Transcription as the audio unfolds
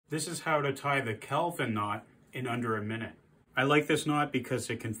This is how to tie the Kelvin knot in under a minute. I like this knot because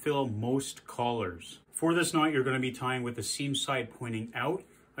it can fill most collars. For this knot, you're going to be tying with the seam side pointing out.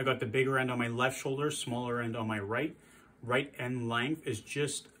 I got the bigger end on my left shoulder, smaller end on my right. Right end length is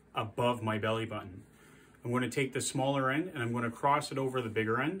just above my belly button. I'm going to take the smaller end and I'm going to cross it over the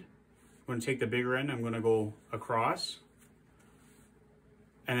bigger end. I'm going to take the bigger end, I'm going to go across,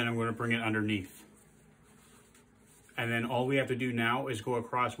 and then I'm going to bring it underneath. And then all we have to do now is go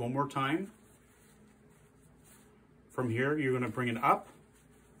across one more time. From here, you're going to bring it up.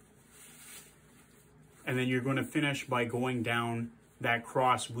 And then you're going to finish by going down that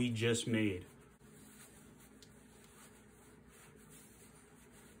cross we just made.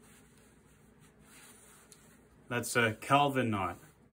 That's a Kelvin knot.